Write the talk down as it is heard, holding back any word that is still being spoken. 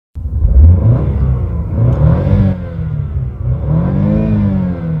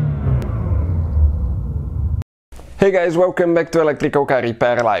Hey guys, welcome back to Electrical Car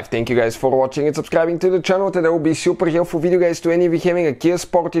Repair Live. Thank you guys for watching and subscribing to the channel. Today will be super helpful video guys to any of you having a Kia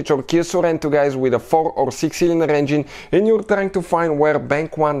Sportage or Kia Sorento guys with a 4 or 6 cylinder engine and you're trying to find where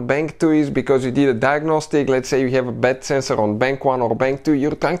bank 1, bank 2 is because you did a diagnostic. Let's say you have a bad sensor on bank 1 or bank 2.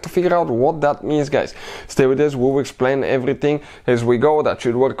 You're trying to figure out what that means guys. Stay with us, we'll explain everything as we go. That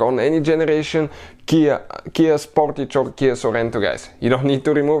should work on any generation Kia Sportage or Kia Sorento guys. You don't need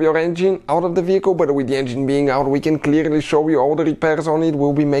to remove your engine out of the vehicle, but with the engine being out we can clearly show you all the repairs on it.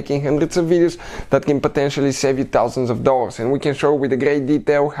 We'll be making hundreds of videos that can potentially save you thousands of dollars, and we can show with a great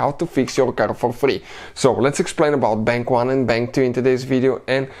detail how to fix your car for free. So let's explain about bank 1 and bank 2 in today's video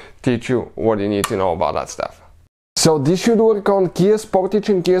and teach you what you need to know about that stuff. So this should work on Kia Sportage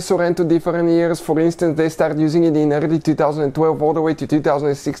and Kia Sorento different years. For instance, they start using it in early 2012 all the way to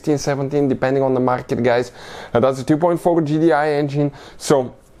 2016-17 depending on the market guys. That's a 2.4 GDI engine.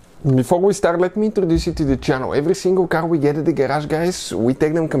 So before we start, let me introduce you to the channel. Every single car we get at the garage guys, we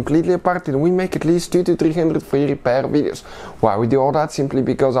take them completely apart and we make at least 200 to 300 free repair videos. Why we do all that? Simply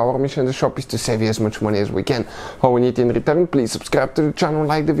because our mission in the shop is to save you as much money as we can. All we need in return, please subscribe to the channel,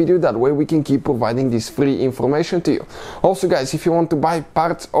 like the video, that way we can keep providing this free information to you. Also guys, if you want to buy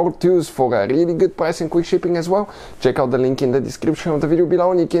parts or tools for a really good price and quick shipping as well, check out the link in the description of the video below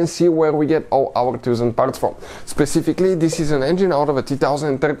and you can see where we get all our tools and parts from. Specifically, this is an engine out of a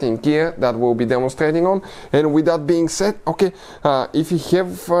 2013 Kia that we'll be demonstrating on. And with that being said, okay, if you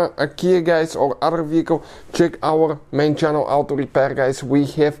have a Kia guys or other vehicle, check our main channel Auto Repair guys. We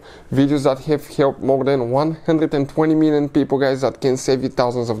have videos that have helped more than 120 million people guys that can save you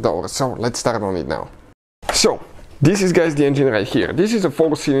thousands of dollars. So let's start on it now. So this is guys the engine right here. This is a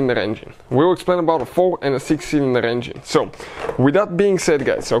 4-cylinder engine. We'll explain about a 4 and a 6-cylinder engine. So with that being said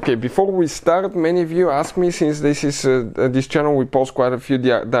guys, okay, before we start, many of you ask me, since this is this channel we post quite a few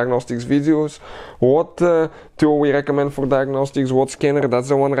diagnostics videos, what tool we recommend for diagnostics, what scanner. That's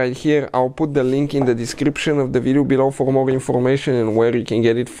the one right here. I'll put the link in the description of the video below for more information and where you can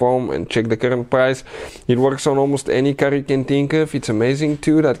get it from and check the current price. It works on almost any car you can think of. It's amazing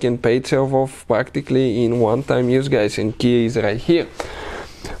too, that can pay itself off practically in one-time use guys, and Kia is right here.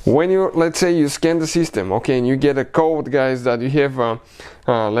 When you, let's say you scan the system, okay, and you get a code guys that you have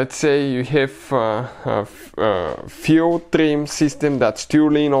let's say you have a fuel trim system that's too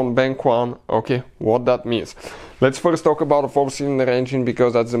lean on bank 1, okay, what that means. Let's first talk about a 4-cylinder engine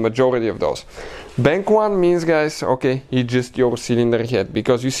because that's the majority of those. Bank 1 means guys, okay, it's just your cylinder head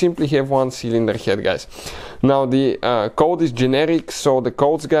because you simply have one cylinder head guys. Now the code is generic, so the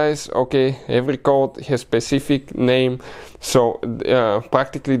codes guys, okay, every code has specific name, so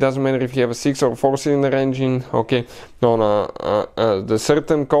practically doesn't matter if you have a 6 or 4-cylinder engine, okay, the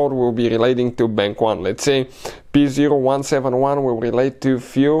certain code will be relating to bank 1. Let's say P0171 will relate to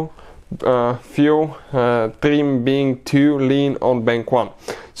fuel trim being too lean on bank 1.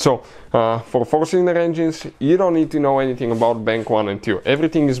 So for 4-cylinder engines you don't need to know anything about bank 1 and 2.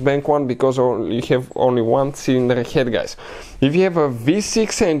 Everything is bank 1 because you have only one cylinder head guys. If you have a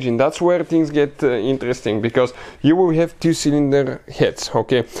V6 engine, that's where things get interesting because you will have 2-cylinder heads,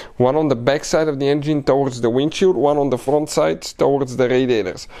 okay, one on the back side of the engine towards the windshield, one on the front side towards the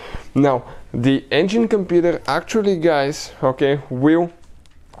radiators. Now the engine computer actually guys, okay, will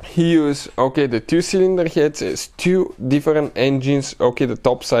use, okay, the 2-cylinder heads as 2 different engines, okay, the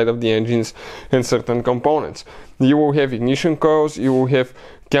top side of the engines and certain components. You will have ignition coils, you will have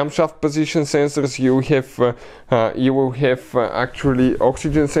camshaft position sensors, you will have actually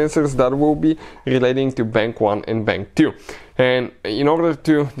oxygen sensors that will be relating to bank 1 and bank 2. And in order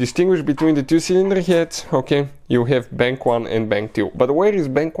to distinguish between the 2-cylinder heads, okay, you have bank 1 and bank 2. But where is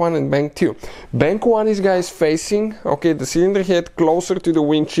bank 1 and bank 2? Bank 1 is guys facing, okay, the cylinder head closer to the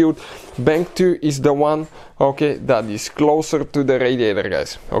windshield. Bank 2 is the one, okay, that is closer to the radiator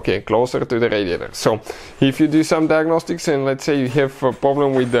guys, okay, closer to the radiator. So if you do some diagnostics and let's say you have a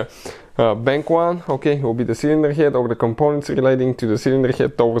problem with the bank 1, okay, it will be the cylinder head or the components relating to the cylinder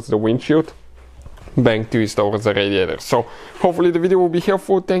head towards the windshield. Bank 2 is towards the radiator. So hopefully the video will be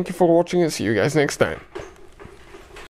helpful. Thank you for watching and see you guys next time.